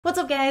What's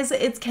up guys,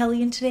 it's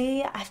Kelly and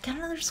today I've got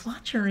another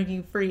swatch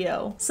review for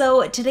you.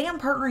 So today I'm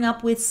partnering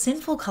up with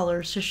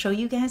SinfulColors to show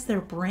you guys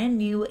their brand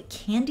new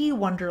Candy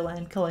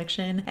Wonderland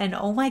collection, and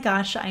oh my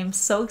gosh, I am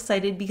so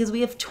excited because we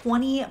have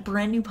 20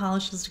 brand new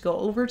polishes to go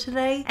over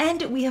today,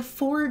 and we have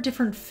 4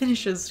 different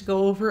finishes to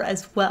go over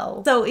as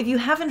well. So if you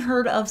haven't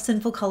heard of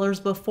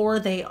SinfulColors before,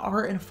 they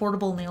are an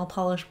affordable nail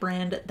polish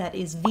brand that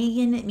is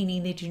vegan,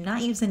 meaning they do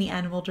not use any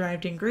animal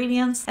derived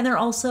ingredients, and they're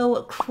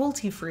also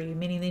cruelty free,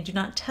 meaning they do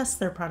not test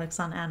their products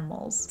on animals.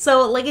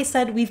 So like I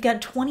said, we've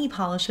got 20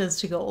 polishes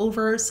to go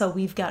over. So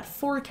we've got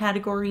 4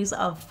 categories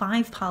of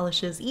 5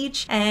 polishes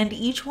each, and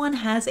each one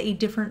has a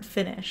different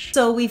finish.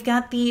 So we've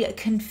got the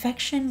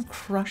Confection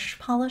Crush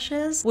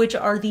polishes, which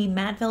are the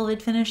matte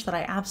velvet finish that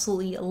I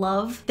absolutely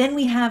love. Then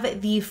we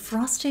have the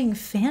Frosting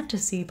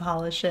Fantasy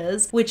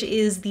polishes, which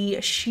is the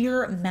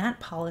sheer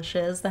matte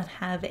polishes that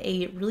have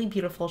a really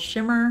beautiful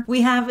shimmer. We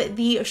have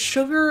the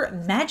Sugar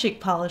Magic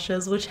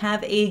polishes, which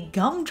have a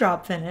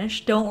gumdrop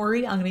finish. Don't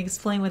worry, I'm going to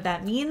explain what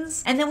that means.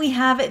 And then we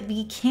have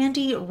the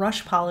Candy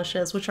Rush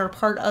polishes, which are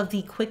part of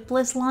the Quick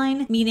Bliss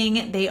line,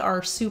 meaning they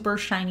are super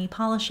shiny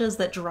polishes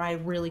that dry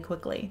really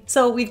quickly.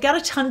 So we've got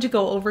a ton to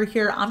go over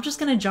here. I'm just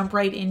going to jump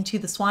right into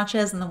the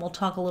swatches and then we'll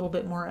talk a little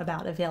bit more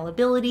about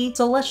availability.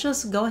 So let's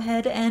just go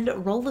ahead and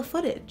roll the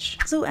footage.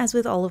 So as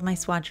with all of my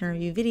swatch and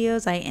review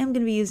videos, I am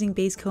going to be using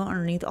base coat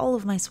underneath all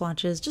of my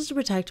swatches just to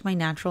protect my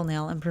natural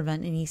nail and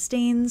prevent any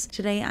stains.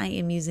 Today I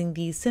am using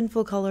the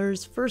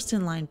SinfulColors First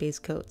in Line base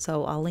coat,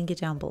 so I'll link it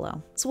down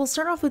below. So we'll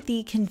start off with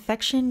the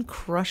Confection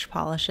Crush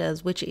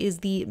polishes, which is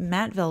the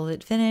matte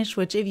velvet finish,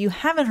 which if you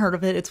haven't heard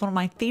of it, it's one of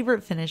my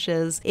favorite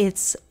finishes.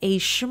 It's a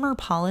shimmer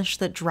polish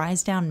that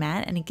dries down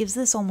matte and it gives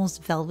this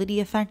almost velvety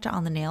effect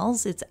on the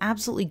nails. It's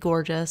absolutely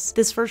gorgeous.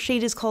 This first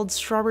shade is called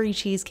Strawberry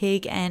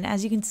Cheesecake, and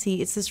as you can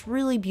see, it's this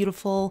really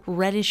beautiful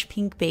reddish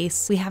pink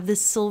base. We have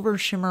this silver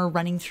shimmer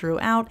running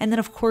throughout, and then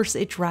of course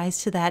it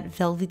dries to that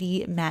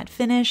velvety matte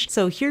finish.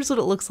 So here's what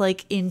it looks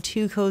like in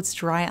 2 coats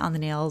dry on the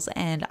nails,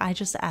 and I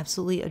just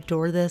absolutely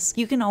adore this.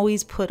 You can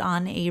always put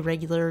on a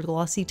regular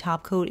glossy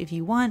top coat if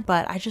you want,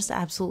 but I just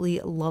absolutely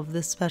love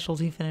this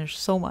specialty finish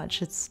so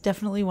much. It's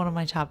definitely one of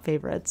my top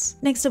favorites.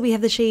 Next up we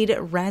have the shade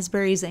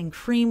Raspberries and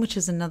Cream, which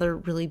is another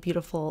really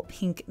beautiful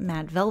pink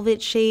matte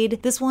velvet shade.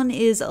 This one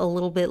is a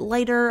little bit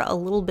lighter, a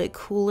little bit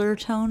cooler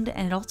toned,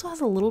 and it also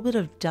has a little bit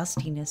of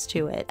dustiness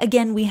to it.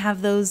 Again, we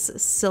have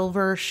those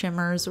silver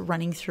shimmers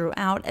running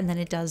throughout, and then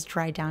it does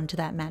dry down to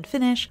that matte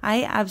finish.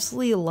 I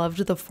absolutely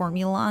loved the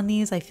formula on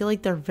these. I feel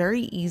like they're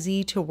very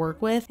easy to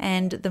work with,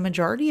 and the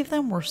majority of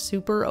them were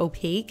super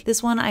opaque.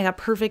 This one I got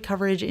perfect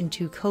coverage in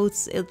 2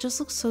 coats. It just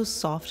looks so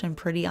soft and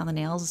pretty on the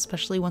nails,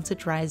 especially once it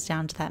dries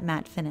down to that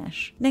matte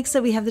finish. Next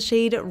up we have the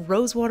shade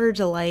Rosewater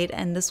Delight,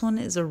 and this one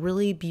is a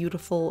really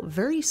beautiful,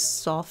 very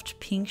soft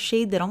pink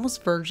shade that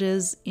almost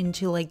verges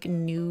into like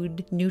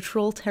nude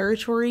neutral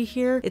territory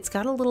here. It's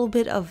got a little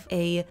bit of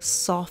a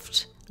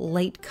soft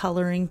light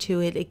coloring to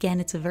it. Again,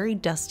 it's a very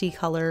dusty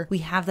color. We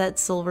have that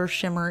silver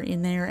shimmer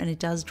in there, and it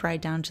does dry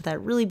down to that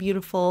really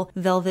beautiful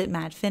velvet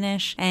matte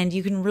finish, and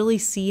you can really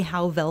see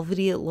how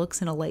velvety it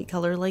looks in a light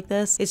color like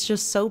this. It's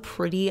just so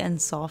pretty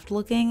and soft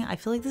looking. I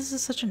feel like this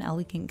is such an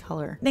elegant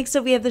color. Next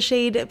up we have the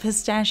shade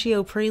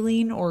Pistachio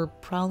Praline, or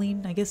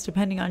Praline, I guess,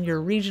 depending on your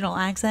regional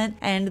accent,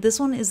 and this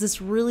one is this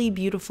really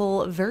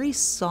beautiful, very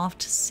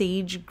soft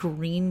sage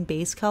green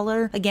base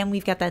color. Again,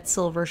 we've got that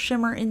silver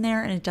shimmer in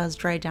there, and it does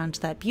dry down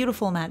to that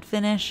beautiful matte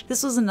finish.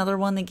 This was another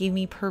one that gave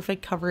me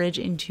perfect coverage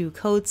in 2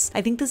 coats.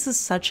 I think this is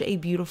such a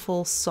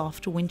beautiful,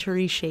 soft,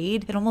 wintry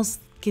shade. It almost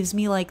gives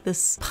me like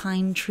this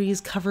pine trees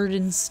covered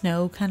in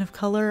snow kind of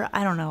color.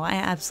 I don't know, I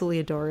absolutely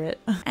adore it.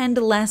 And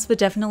last but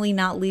definitely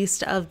not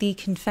least of the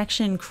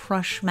Confection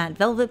Crush matte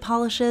velvet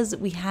polishes,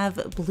 we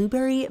have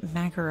Blueberry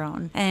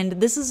Macaron.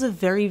 And this is a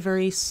very,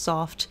 very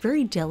soft,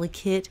 very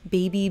delicate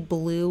baby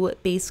blue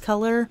base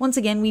color. Once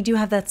again, we do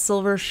have that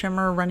silver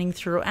shimmer running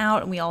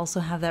throughout, and we also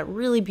have that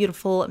really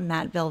beautiful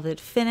matte velvet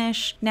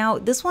finish. Now,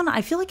 this one,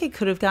 I feel like I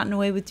could have gotten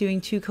away with doing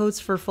 2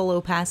 coats for full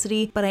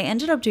opacity, but I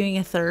ended up doing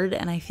a 3rd,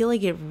 and I feel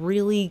like it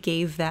really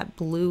gave that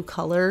blue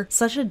color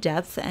such a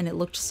depth, and it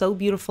looked so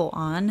beautiful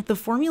on. The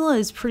formula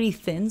is pretty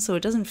thin, so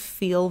it doesn't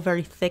feel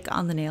very thick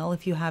on the nail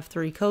if you have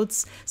 3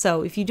 coats.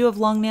 So if you do have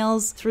long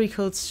nails, 3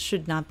 coats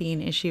should not be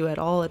an issue at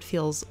all. It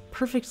feels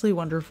perfectly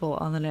wonderful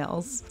on the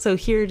nails. So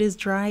here it is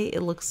dry.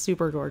 It looks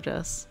super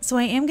gorgeous. So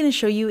I am going to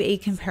show you a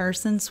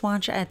comparison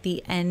swatch at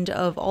the end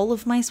of all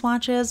of my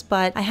swatches,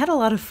 but I had a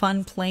lot of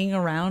fun playing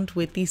around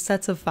with these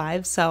sets of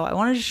 5, so I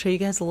wanted to show you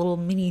guys a little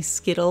mini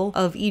skittle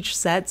of each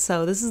set.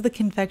 So this is the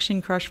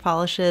Confection Crush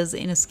polishes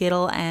in a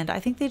skittle, and I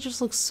think they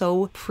just look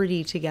so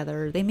pretty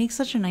together. They make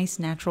such a nice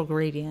natural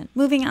gradient.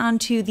 Moving on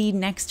to the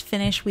next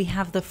finish, we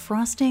have the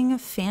Frosting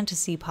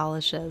Fantasy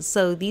polishes.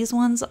 So these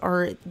ones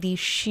are the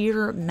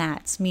sheer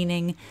mattes,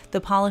 meaning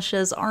the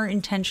polishes aren't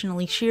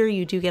intentionally sheer.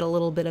 You do get a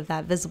little bit of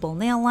that visible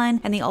nail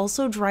line, and they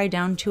also dry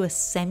down to a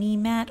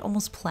semi-matte,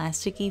 almost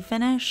plasticky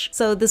finish.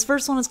 So this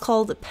first one is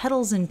called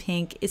Petals in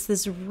Pink. It's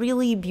this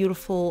really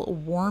beautiful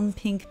warm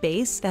pink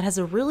base that has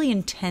a really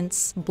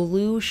intense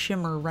blue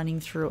shimmer running running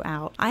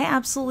throughout. I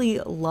absolutely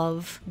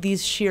love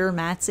these sheer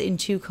mattes in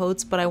 2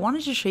 coats, but I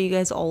wanted to show you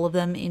guys all of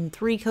them in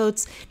 3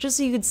 coats just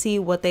so you could see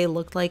what they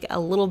looked like, a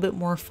little bit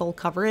more full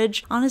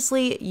coverage.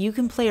 Honestly, you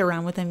can play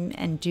around with them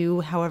and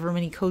do however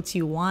many coats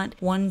you want.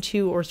 1,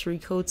 2, or 3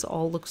 coats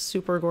all look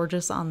super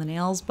gorgeous on the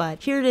nails,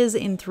 but here it is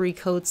in 3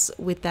 coats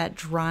with that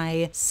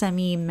dry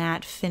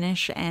semi-matte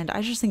finish, and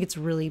I just think it's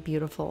really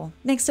beautiful.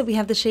 Next up we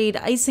have the shade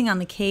Icing on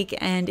the Cake,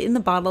 and in the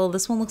bottle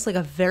this one looks like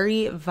a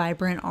very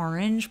vibrant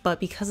orange, but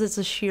because it's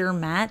a sheer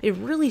matte, it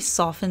really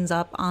softens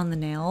up on the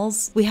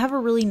nails. We have a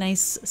really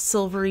nice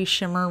silvery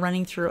shimmer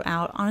running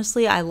throughout.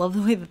 Honestly, I love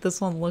the way that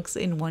this one looks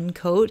in 1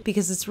 coat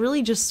because it's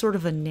really just sort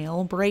of a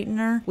nail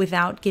brightener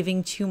without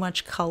giving too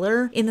much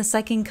color. In the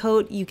 2nd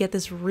coat, you get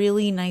this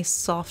really nice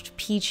soft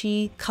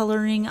peachy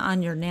coloring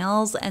on your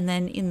nails, and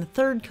then in the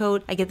 3rd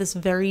coat, I get this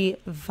very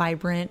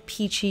vibrant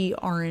peachy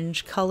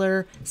orange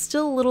color.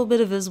 Still a little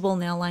bit of visible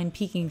nail line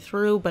peeking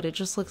through, but it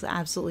just looks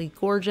absolutely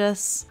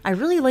gorgeous. I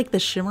really like the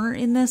shimmer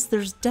in this.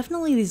 There's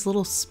definitely these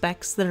little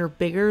specks that are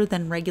bigger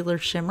than regular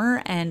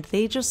shimmer, and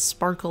they just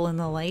sparkle in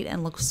the light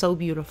and look so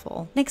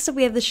beautiful. Next up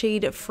we have the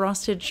shade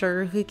Frosted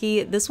Sugar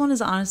Cookie. This one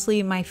is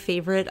honestly my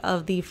favorite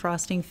of the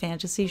Frosting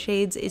Fantasy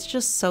shades. It's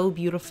just so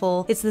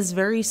beautiful. It's this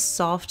very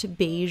soft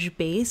beige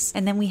base,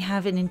 and then we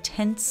have an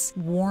intense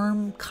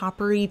warm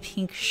coppery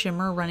pink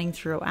shimmer running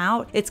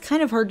throughout. It's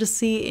kind of hard to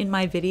see in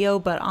my video,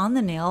 but on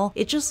the nail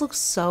it just looks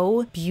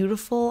so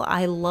beautiful.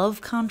 I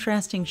love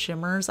contrasting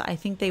shimmers. I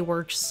think they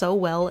work so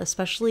well,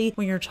 especially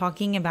when you're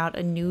talking about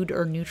a nude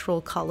or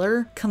neutral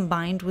color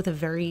combined with a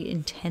very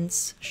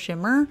intense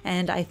shimmer,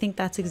 and I think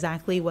that's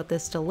exactly what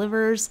this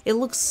delivers. It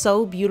looks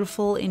so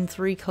beautiful in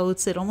 3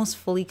 coats. It almost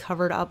fully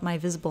covered up my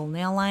visible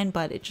nail line,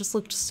 but it just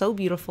looked so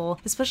beautiful,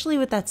 especially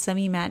with that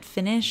semi-matte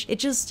finish. It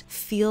just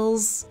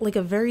feels like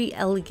a very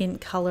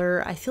elegant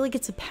color. I feel like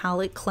it's a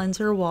palette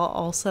cleanser while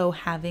also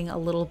having a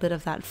little bit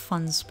of that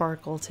fun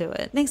sparkle to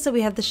it. Next up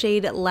we have the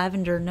shade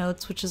Lavender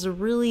Notes, which is a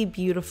really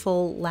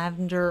beautiful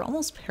lavender,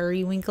 almost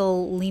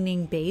periwinkle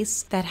leaning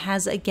base that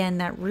has again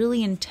that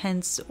really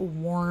intense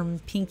warm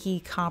pinky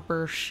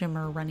copper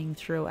shimmer running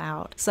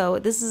throughout. So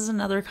this is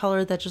another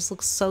color that just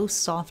looks so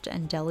soft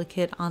and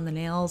delicate on the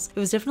nails. It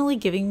was definitely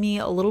giving me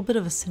a little bit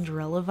of a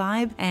Cinderella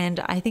vibe, and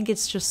I think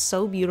it's just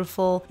so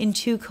beautiful. In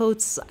 2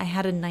 coats I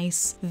had a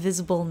nice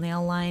visible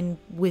nail line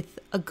with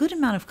a good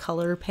amount of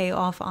color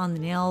payoff on the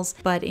nails,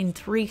 but in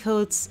 3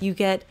 coats you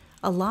get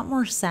a lot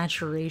more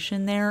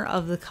saturation there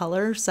of the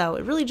color, so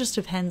it really just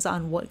depends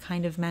on what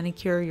kind of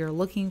manicure you're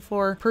looking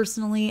for.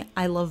 Personally,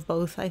 I love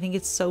both. I think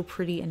it's so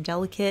pretty and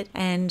delicate,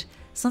 and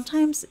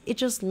sometimes it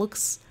just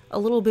looks a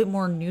little bit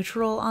more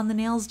neutral on the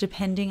nails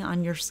depending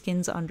on your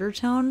skin's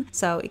undertone,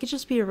 so it could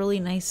just be a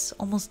really nice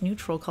almost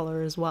neutral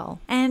color as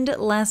well. And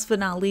last but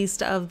not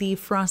least of the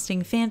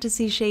Frosting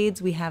Fantasy shades,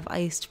 we have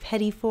Iced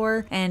Petit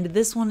Four, and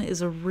this one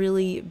is a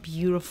really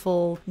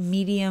beautiful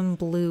medium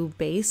blue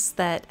base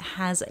that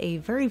has a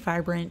very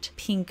vibrant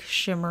pink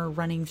shimmer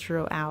running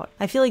throughout.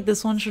 I feel like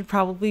this one should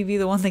probably be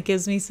the one that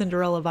gives me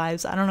Cinderella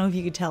vibes. I don't know if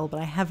you could tell,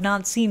 but I have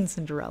not seen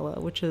Cinderella,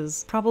 which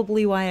is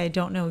probably why I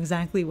don't know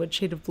exactly what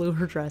shade of blue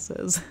her dress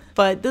is.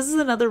 But this is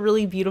another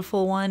really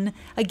beautiful one.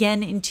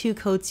 Again, in 2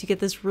 coats you get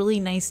this really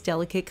nice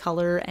delicate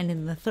color, and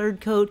in the 3rd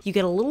coat you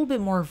get a little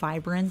bit more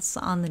vibrance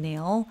on the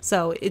nail.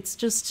 So it's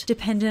just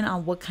dependent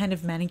on what kind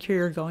of manicure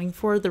you're going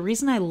for. The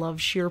reason I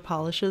love sheer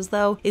polishes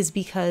though is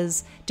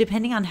because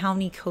depending on how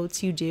many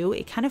coats you do,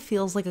 it kind of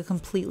feels like a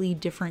completely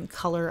different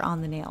color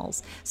on the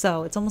nails.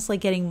 So it's almost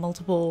like getting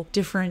multiple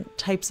different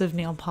types of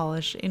nail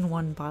polish in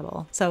 1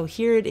 bottle. So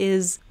here it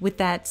is with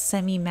that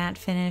semi-matte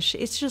finish.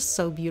 It's just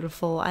so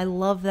beautiful. I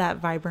love that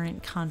vibrant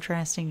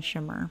contrasting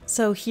shimmer.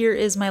 So here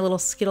is my little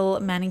Skittle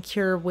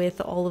manicure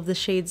with all of the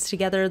shades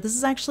together. This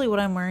is actually what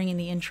I'm wearing in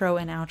the intro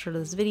and outro to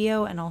this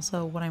video, and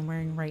also what I'm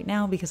wearing right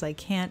now because I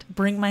can't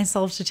bring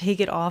myself to take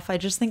it off. I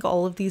just think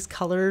all of these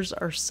colors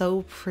are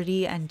so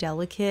pretty and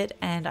delicate,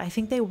 and I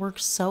think they work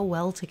so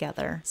well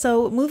together.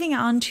 So moving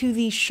on to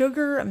the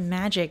Sugar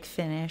Magic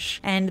finish,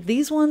 and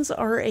these ones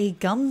are a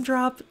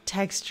gumdrop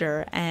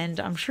texture, and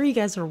I'm sure you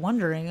guys are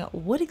wondering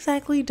what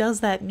exactly does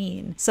that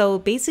mean. So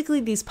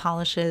basically these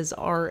polishes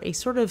are a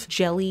sort of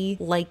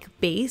jelly-like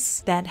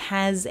base that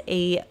has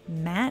a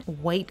matte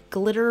white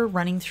glitter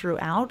running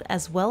throughout,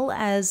 as well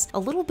as a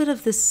little bit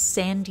of this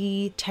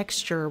sandy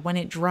texture when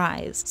it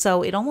dries.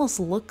 So it almost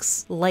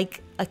looks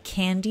like a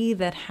candy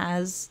that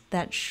has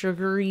that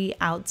sugary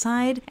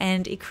outside,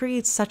 and it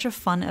creates such a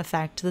fun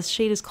effect. This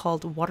shade is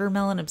called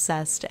Watermelon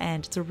Obsessed,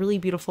 and it's a really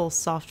beautiful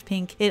soft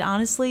pink. It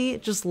honestly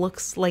just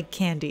looks like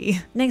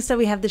candy. Next up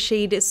we have the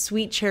shade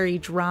Sweet Cherry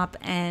Drop,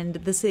 and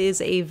this is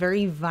a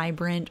very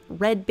vibrant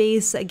red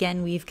base.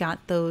 Again, we've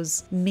got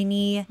those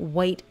mini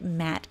white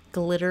matte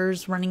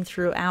glitters running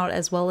throughout,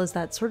 as well as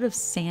that sort of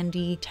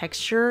sandy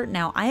texture.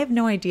 Now, I have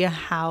no idea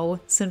how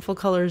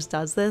SinfulColors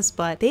does this,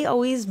 but they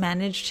always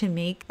manage to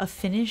make a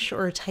finish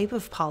or a type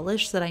of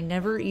polish that I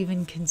never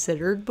even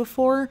considered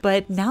before.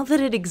 But now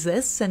that it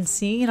exists and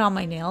seeing it on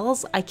my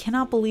nails, I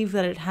cannot believe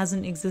that it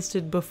hasn't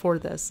existed before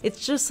this.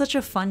 It's just such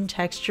a fun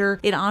texture.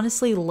 It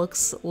honestly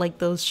looks like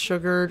those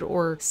sugared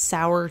or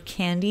sour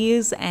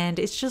candies, and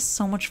it's just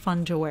so much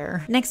fun to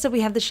wear. Next up,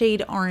 we have the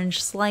shade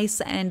Orange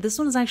Slice, and this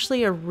one is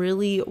actually a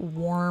really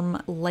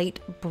warm, light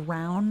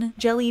brown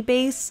jelly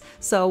base.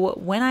 So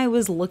when I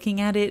was looking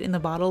at it in the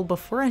bottle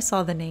before I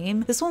saw the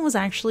name, this one was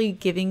actually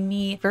giving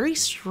me very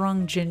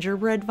strong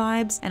gingerbread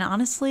vibes, and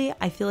honestly,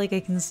 I feel like I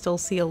can still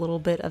see a little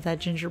bit of that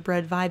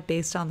gingerbread vibe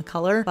based on the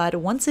color, but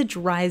once it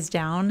dries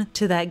down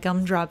to that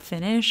gumdrop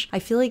finish, I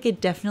feel like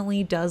it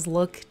definitely does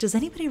look, does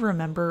anybody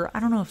remember, I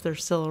don't know if they're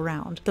still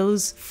around,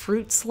 those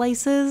fruit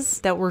slices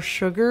that were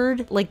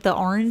sugared, like the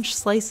orange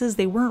slices?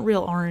 They weren't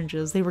real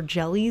oranges, they were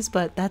jellies,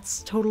 but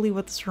that's totally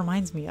what this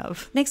reminds me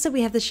of. Next up,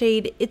 we have the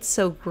shade It's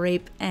So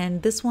Grape,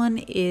 and this one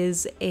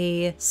is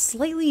a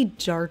slightly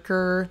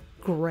darker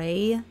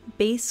gray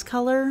base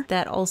color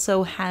that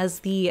also has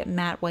the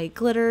matte white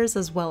glitters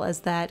as well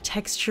as that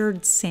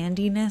textured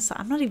sandiness.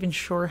 I'm not even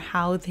sure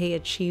how they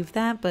achieve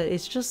that, but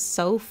it's just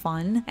so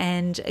fun.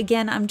 And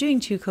again, I'm doing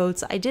 2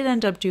 coats. I did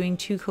end up doing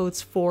 2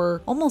 coats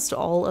for almost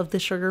all of the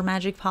Sugar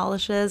Magic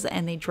polishes,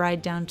 and they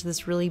dried down to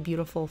this really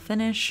beautiful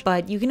finish,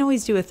 but you can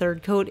always do a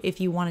 3rd coat if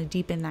you want to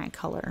deepen that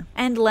color.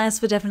 And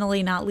last but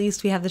definitely not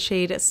least, we have the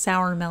shade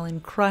Sour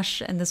Melon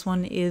Crush, and this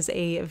one is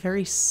a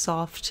very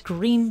soft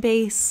green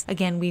base.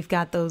 Again, we've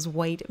got those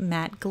white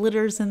matte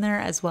glitters in there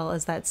as well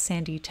as that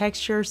sandy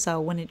texture, so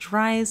when it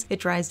dries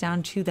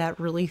down to that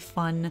really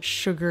fun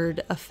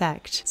sugared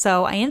effect.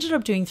 So I ended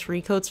up doing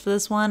 3 coats for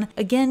this one.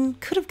 Again,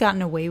 could have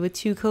gotten away with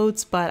 2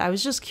 coats, but I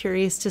was just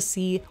curious to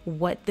see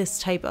what this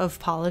type of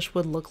polish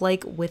would look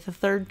like with a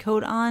 3rd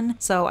coat on.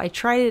 So I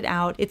tried it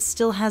out. It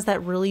still has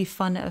that really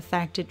fun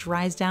effect. It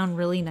dries down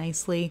really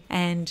nicely,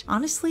 and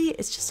honestly,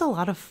 it's just a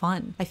lot of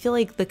fun. I feel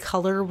like the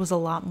color was a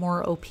lot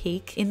more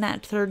opaque in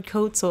that 3rd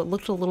coat, so it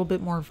looked a little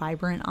bit more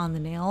vibrant on the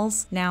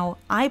nails. Now,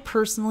 I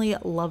personally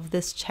love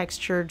this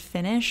textured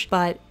finish,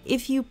 but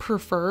if you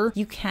prefer,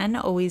 you can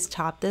always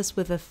top this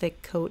with a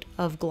thick coat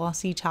of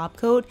glossy top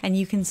coat, and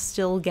you can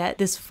still get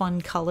this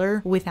fun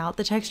color without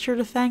the textured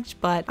effect,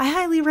 but I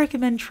highly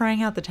recommend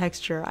trying out the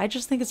texture. I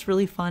just think it's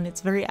really fun.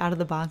 It's very out of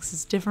the box.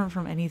 It's different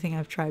from anything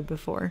I've tried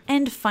before.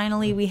 And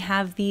finally, we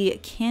have the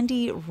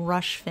Candy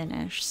Rush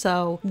finish.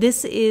 So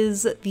this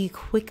is the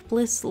Quick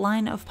Bliss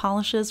line of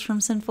polishes from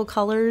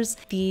SinfulColors.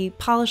 The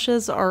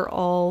polishes are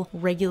all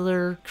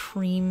regular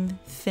cream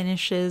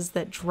finishes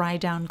that dry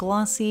down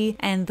glossy,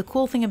 and the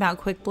cool thing about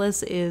Quick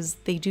Bliss is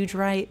they do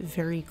dry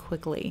very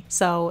quickly.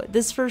 So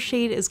this first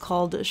shade is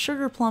called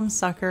Sugar Plum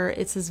Sucker.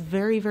 It's this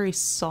very, very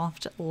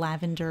soft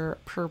lavender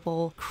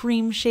purple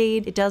cream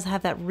shade. It does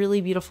have that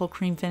really beautiful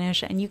cream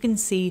finish, and you can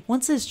see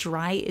once it's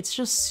dry, it's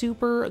just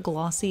super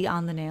glossy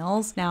on the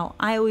nails. Now,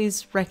 I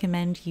always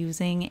recommend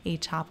using a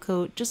top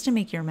coat just to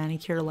make your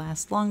manicure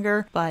last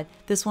longer, but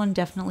this one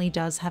definitely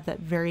does have that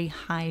very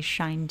high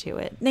shine to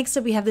it. Next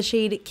up, we have the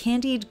shade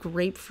Candied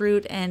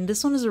Grapefruit, and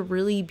this one is a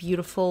really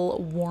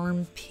beautiful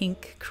warm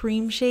pink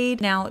cream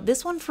shade. Now,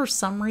 this one, for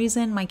some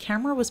reason, my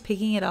camera was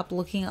picking it up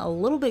looking a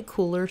little bit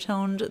cooler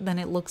toned than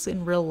it looks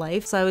in real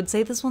life, so I would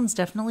say this one's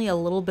definitely a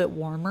little bit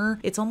warmer.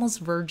 It's almost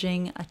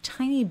verging a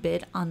tiny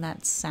bit on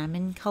that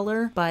salmon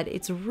color, but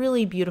it's a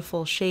really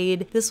beautiful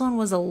shade. This one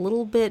was a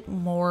little bit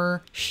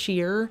more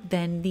sheer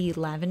than the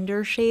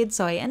lavender shade,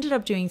 so I ended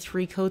up doing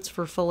 3 coats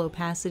for full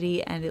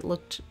opacity, and it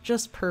looked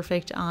just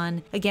perfect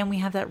on. Again, we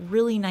have that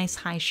really nice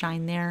high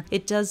shine there.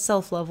 It does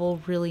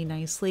self-level really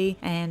nicely,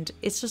 and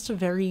it's just a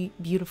very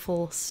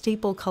beautiful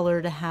staple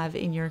color to have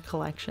in your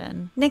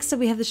collection. Next up,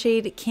 we have the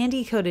shade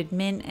Candy Coated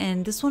Mint,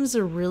 and this one is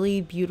a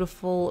really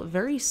beautiful,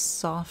 very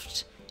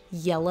soft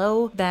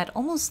yellow that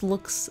almost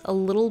looks a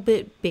little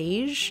bit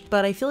beige,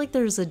 but I feel like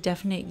there's a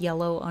definite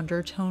yellow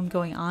undertone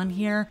going on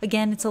here.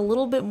 Again, it's a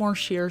little bit more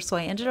sheer, so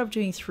I ended up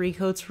doing 3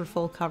 coats for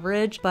full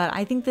coverage, but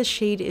I think this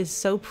shade is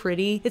so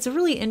pretty. It's a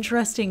really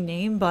interesting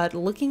name, but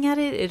looking at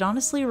it, it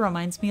honestly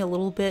reminds me a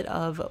little bit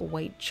of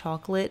white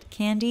chocolate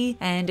candy,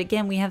 and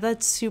again, we have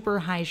that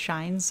super high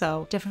shine,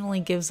 so definitely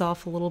gives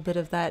off a little bit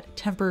of that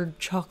tempered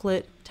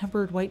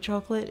white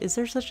chocolate. Is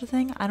there such a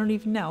thing? I don't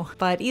even know.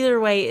 But either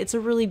way, it's a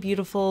really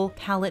beautiful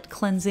palette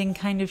cleansing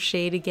kind of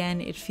shade.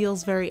 Again, it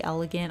feels very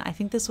elegant. I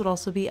think this would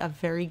also be a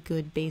very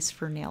good base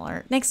for nail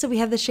art. Next up, we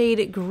have the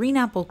shade Green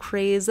Apple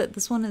Craze.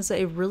 This one is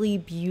a really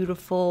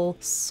beautiful,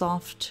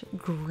 soft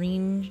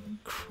green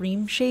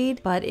cream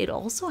shade, but it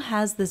also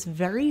has this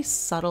very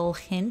subtle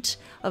hint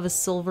of a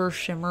silver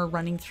shimmer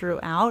running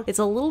throughout. It's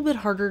a little bit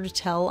harder to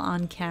tell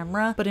on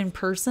camera, but in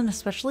person,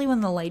 especially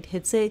when the light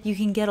hits it, you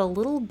can get a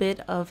little bit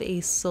of a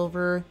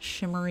silver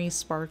shimmery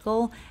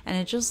sparkle, and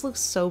it just looks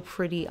so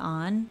pretty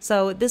on.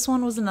 So this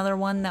one was another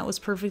one that was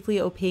perfectly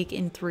opaque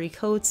in 3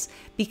 coats.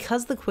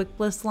 Because the Quick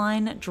Bliss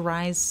line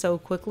dries so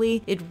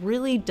quickly, it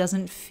really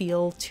doesn't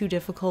feel too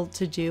difficult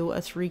to do a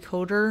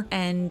 3-coater,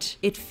 and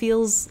it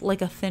feels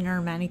like a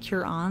thinner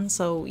manicure on,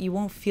 so you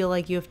won't feel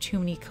like you have too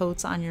many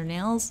coats on your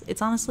nails.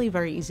 It's honestly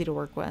very easy to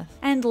work with.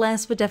 And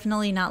last but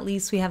definitely not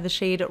least, we have the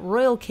shade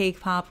Royal Cake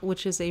Pop,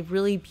 which is a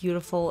really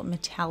beautiful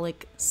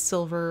metallic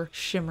silver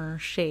shimmer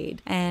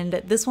shade. And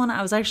this one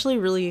I was actually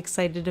really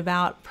excited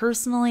about.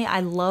 Personally, I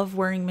love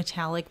wearing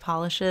metallic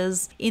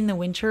polishes in the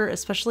winter,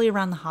 especially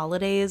around the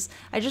holidays.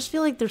 I just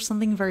feel like there's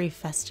something very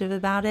festive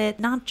about it.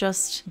 Not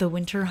just the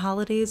winter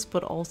holidays,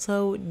 but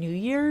also New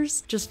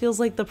Year's. Just feels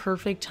like the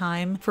perfect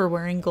time for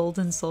wearing gold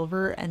and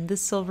silver, and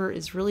this silver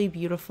is really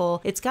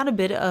beautiful. It's got a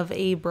bit of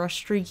a brush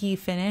streaky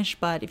finish,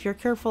 but if you're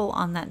careful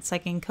on that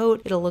second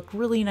coat, it'll look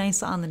really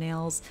nice on the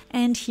nails.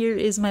 And here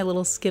is my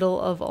little skittle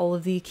of all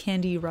of the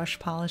Candy Rush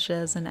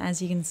polishes, and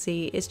as you can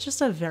see, it's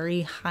just a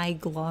very high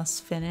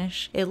gloss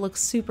finish. It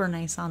looks super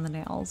nice on the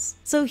nails.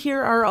 So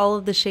here are all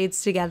of the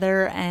shades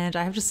together, and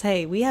I have to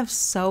say, we have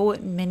so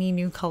many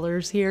new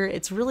colors here.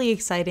 It's really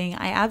exciting.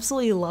 I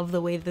absolutely love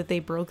the way that they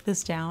broke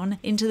this down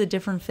into the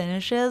different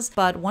finishes,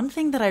 but one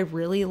thing that I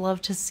really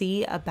love to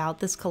see about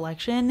this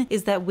collection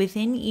is that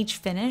within each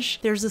finish,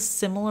 there's a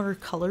similar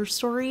color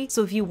story.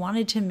 So if you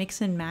wanted to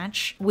mix and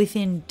match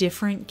within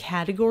different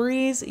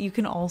categories, you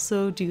can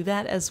also do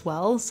that as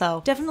well.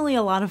 So definitely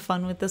a lot of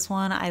fun with this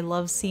one. I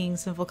love seeing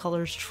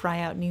SinfulColors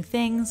try out new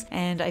things,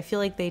 and I feel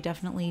like they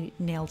definitely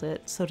nailed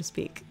it, so to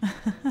speak.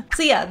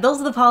 So yeah, those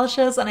are the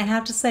polishes, and I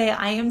have to say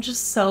I am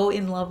just so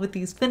in love with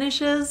these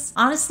finishes.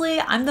 Honestly,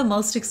 I'm the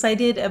most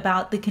excited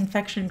about the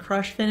Confection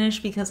Crush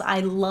finish because I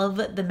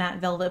love the matte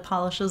velvet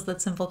polishes that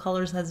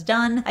SinfulColors has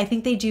done. I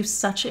think they do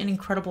such an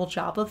incredible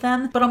job of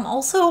them, but I'm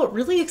also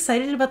really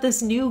excited about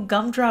this new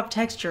gumdrop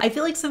texture. I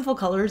feel like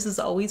SinfulColors is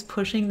always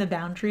pushing the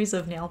boundaries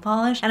of nail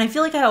polish, and I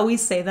feel like I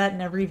always say that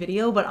in every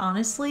video, but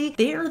honestly,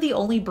 they are the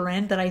only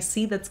brand that I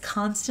see that's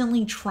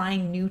constantly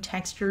trying new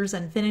textures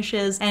and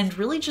finishes and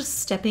really just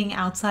stepping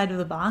outside of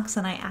the box,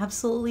 and I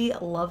absolutely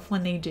love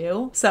when they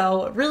do.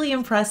 So really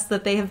impressed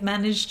that they have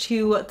managed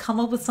to come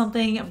up with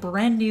something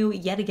brand new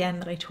yet again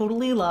that I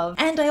totally love.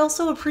 And I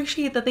also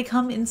appreciate that they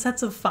come in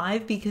sets of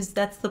 5 because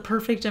that's the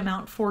perfect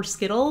amount for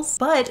Skittles,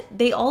 but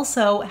they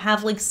also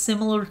have like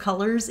similar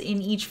colors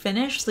in each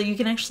finish, so you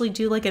can actually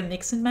do like a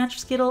mix and match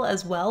Skittle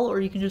as well, or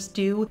you can just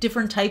do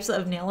different types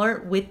of nail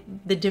art with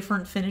the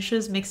different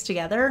finishes mixed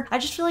together. I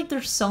just feel like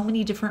there's so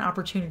many different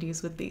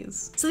opportunities with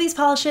these. So these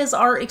polishes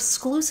are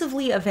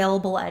exclusively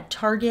available at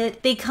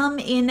Target. They come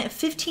in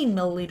 15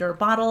 milliliter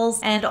bottles,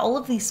 and all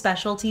of these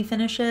specialty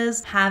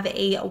finishes have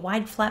a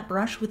wide flat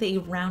brush with a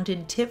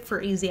rounded tip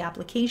for easy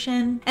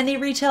application, and they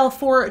retail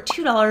for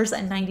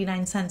 $2.99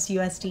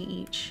 USD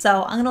each.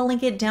 So I'm gonna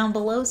link it down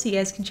below so you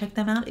guys can check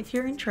them out if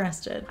you're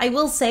interested. I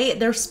will say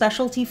their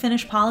specialty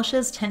finish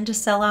polishes tend to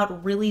sell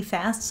out really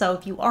fast, so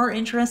if you are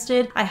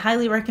interested, I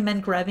highly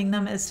recommend grabbing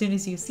them as soon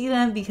as you see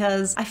them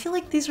because I feel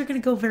like these are gonna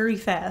go very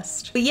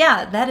fast. But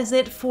yeah, that is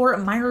it for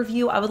my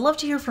review. I would love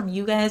to hear from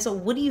you guys.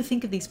 What do you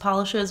think of these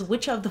polishes?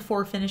 Which of the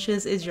 4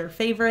 finishes is your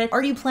favorite?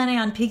 Are you planning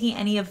on picking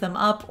any of them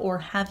up, or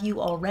have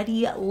you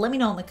already? Let me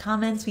know in the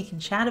comments. We can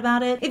chat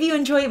about it. If you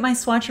enjoy my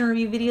swatch and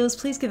review videos,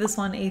 please give this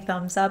one a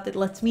thumbs up. It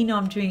lets me know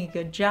I'm doing a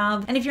good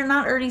job. And if you're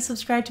not already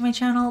subscribed to my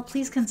channel,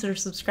 please consider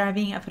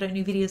subscribing. I put out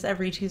new videos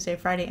every Tuesday,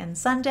 Friday, and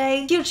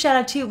Sunday. Huge shout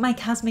out to my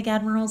Cosmic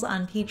Admirals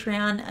on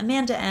Patreon,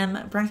 Amanda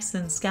M,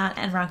 Braxton Scott,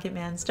 and Rocket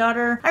Man's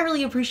daughter. I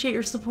really appreciate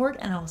your support,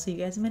 and I'll see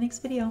you guys in my next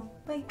video.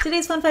 Bye.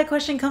 Today's fun fact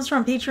question comes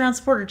from Patreon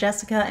supporter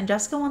Jessica, and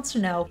Jessica wants to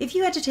know, if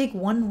you had to take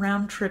one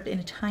round trip in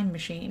a time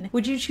machine,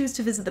 would you choose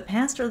to visit the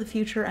past or the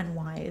future, and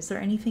why? Is there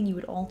anything you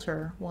would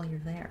alter while you're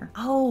there?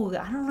 Oh,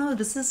 I don't know.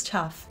 This is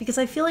tough because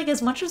I feel like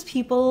as much as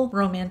people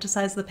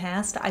romanticize the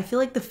past, I feel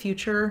like the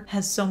future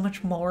has so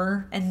much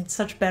more and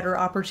such better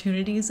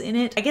opportunities in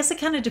it. I guess it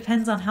kind of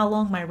depends on how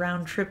long my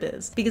round trip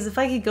is, because if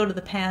I could go to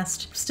the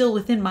past still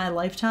within my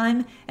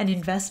lifetime and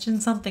invest in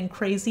something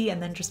crazy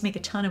and then just make a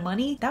ton of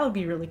money, that would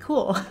be really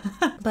cool.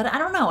 But I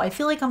don't know. I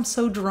feel like I'm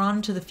so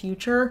drawn to the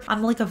future.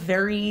 I'm like a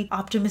very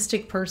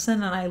optimistic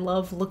person, and I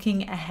love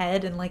looking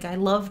ahead, and like I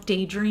love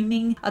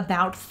daydreaming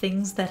about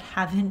things that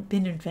haven't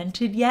been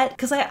invented yet,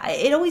 because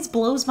it always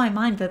blows my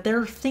mind that there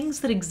are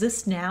things that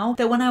exist now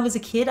that when I was a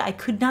kid I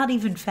could not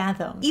even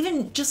fathom.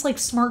 Even just like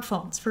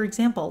smartphones, for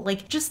example,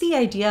 like just the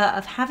idea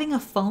of having a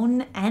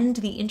phone and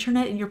the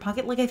internet in your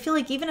pocket. Like I feel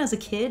like even as a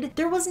kid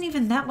there wasn't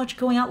even that much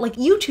going on. Like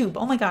YouTube,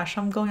 oh my gosh,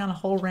 I'm going on a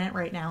whole rant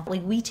right now.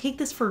 Like we take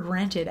this for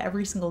granted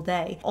every single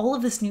single day. All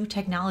of this new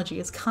technology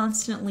is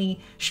constantly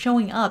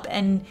showing up,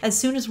 and as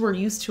soon as we're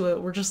used to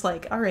it, we're just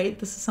like, all right,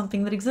 this is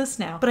something that exists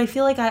now. But I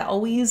feel like I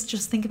always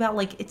just think about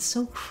like, it's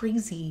so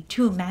crazy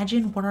to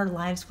imagine what our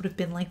lives would have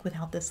been like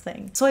without this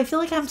thing. So I feel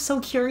like I'm so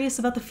curious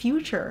about the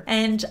future,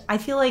 and I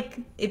feel like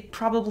it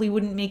probably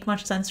wouldn't make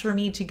much sense for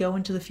me to go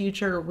into the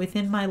future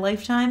within my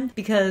lifetime,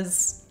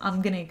 because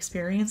I'm gonna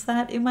experience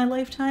that in my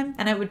lifetime,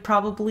 and it would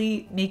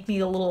probably make me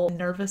a little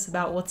nervous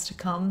about what's to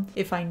come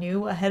if I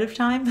knew ahead of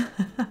time.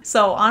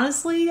 So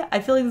honestly, I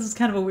feel like this is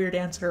kind of a weird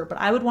answer, but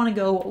I would want to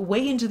go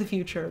way into the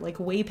future, like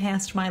way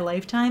past my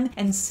lifetime,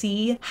 and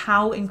see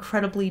how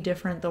incredibly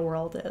different the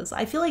world is.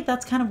 I feel like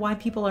that's kind of why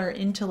people are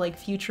into like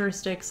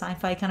futuristic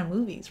sci-fi kind of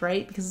movies,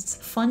 right? Because it's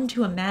fun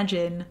to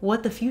imagine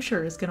what the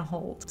future is gonna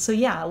hold. So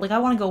yeah, like I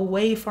want to go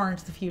way far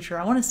into the future.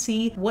 I want to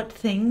see what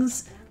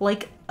things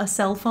like a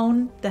cell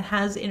phone that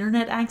has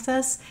internet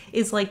access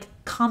is like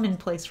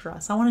commonplace for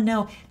us. I want to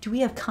know, do we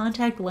have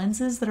contact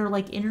lenses that are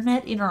like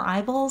internet in our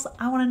eyeballs?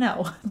 I want to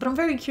know. But I'm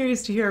very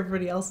curious to hear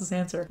everybody else's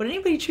answer. Would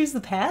anybody choose the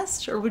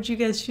past, or would you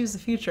guys choose the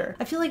future?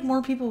 I feel like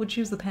more people would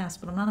choose the past,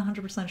 but I'm not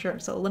 100% sure.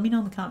 So let me know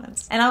in the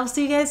comments. And I will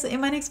see you guys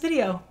in my next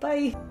video.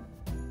 Bye!